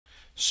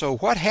So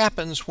what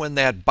happens when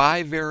that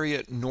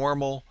bivariate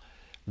normal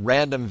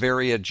random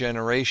variate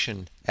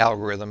generation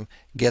algorithm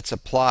gets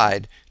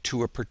applied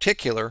to a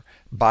particular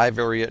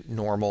bivariate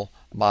normal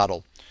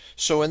model?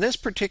 So in this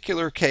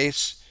particular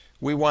case,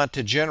 we want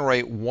to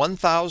generate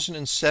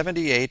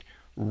 1078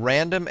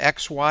 random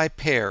XY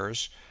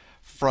pairs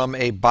from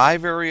a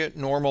bivariate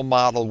normal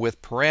model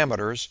with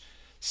parameters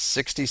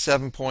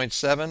 67.7,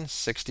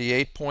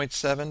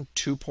 68.7,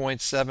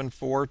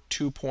 2.74,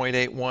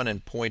 2.81,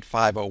 and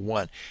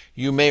 0.501.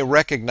 You may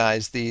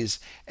recognize these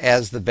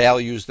as the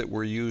values that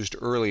were used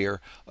earlier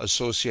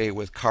associated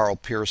with Carl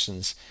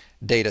Pearson's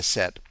data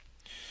set.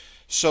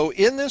 So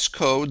in this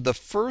code, the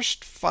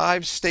first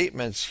 5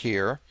 statements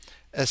here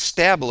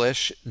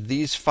establish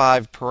these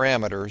 5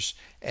 parameters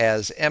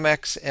as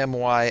mx,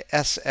 my,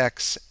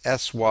 sx,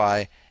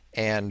 sy,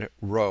 and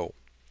rho.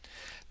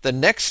 The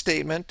next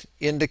statement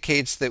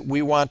indicates that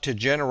we want to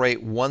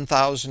generate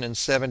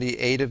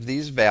 1078 of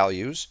these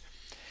values,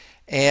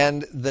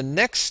 and the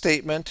next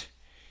statement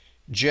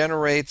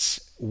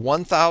generates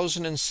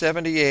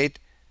 1078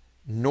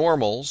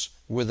 normals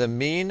with a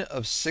mean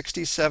of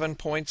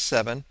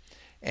 67.7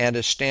 and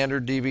a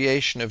standard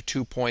deviation of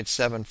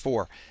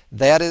 2.74.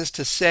 That is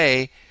to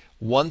say,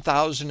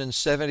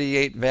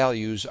 1078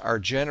 values are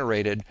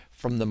generated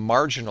from the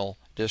marginal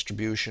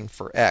distribution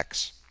for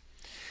x.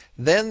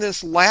 Then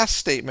this last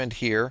statement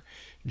here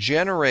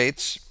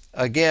generates,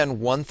 again,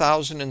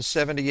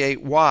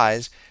 1078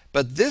 y's,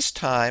 but this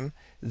time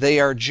they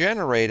are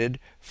generated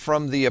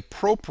from the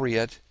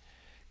appropriate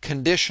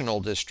conditional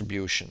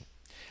distribution.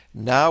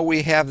 Now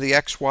we have the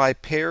xy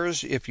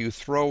pairs. If you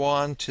throw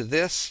on to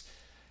this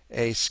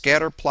a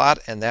scatter plot,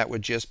 and that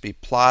would just be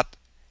plot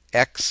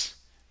x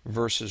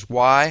versus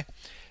y,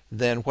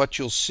 then what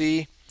you'll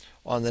see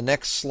on the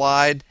next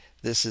slide,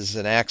 this is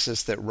an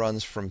axis that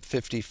runs from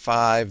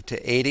 55 to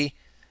 80.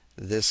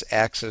 This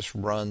axis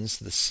runs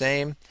the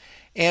same.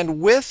 And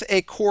with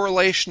a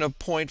correlation of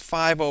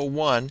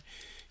 0.501,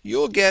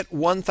 you'll get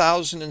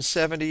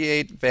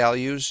 1078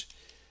 values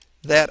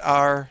that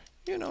are,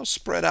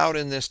 spread out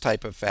in this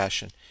type of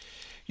fashion.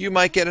 You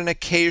might get an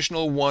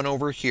occasional one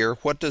over here.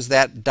 What does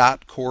that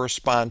dot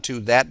correspond to?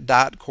 That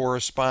dot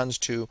corresponds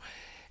to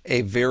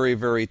a very,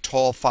 very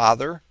tall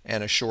father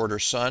and a shorter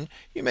son.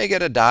 You may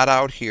get a dot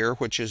out here,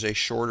 which is a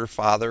shorter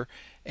father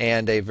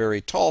and a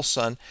very tall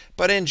son,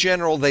 but in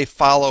general they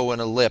follow an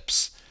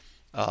ellipse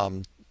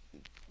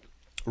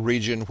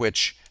region,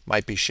 which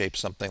might be shaped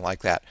something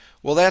like that.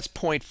 Well, that's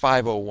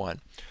 0.501.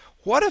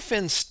 What if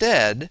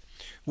instead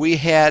we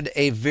had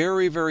a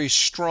very, very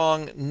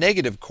strong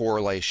negative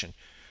correlation?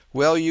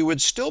 Well, you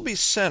would still be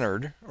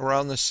centered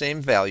around the same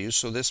value,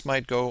 so this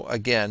might go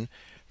again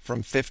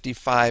from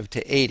 55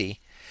 to 80.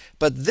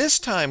 But this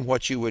time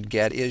what you would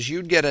get is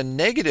you'd get a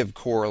negative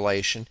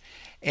correlation,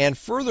 and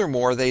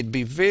furthermore they'd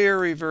be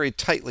very, very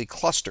tightly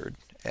clustered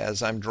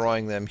as I'm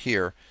drawing them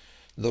here,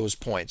 those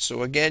points.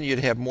 So again,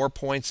 you'd have more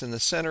points in the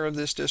center of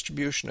this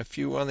distribution, a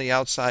few on the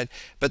outside,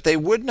 but they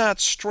would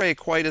not stray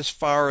quite as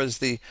far as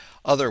the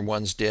other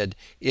ones did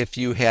if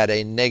you had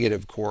a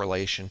negative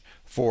correlation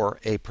for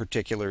a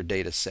particular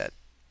data set.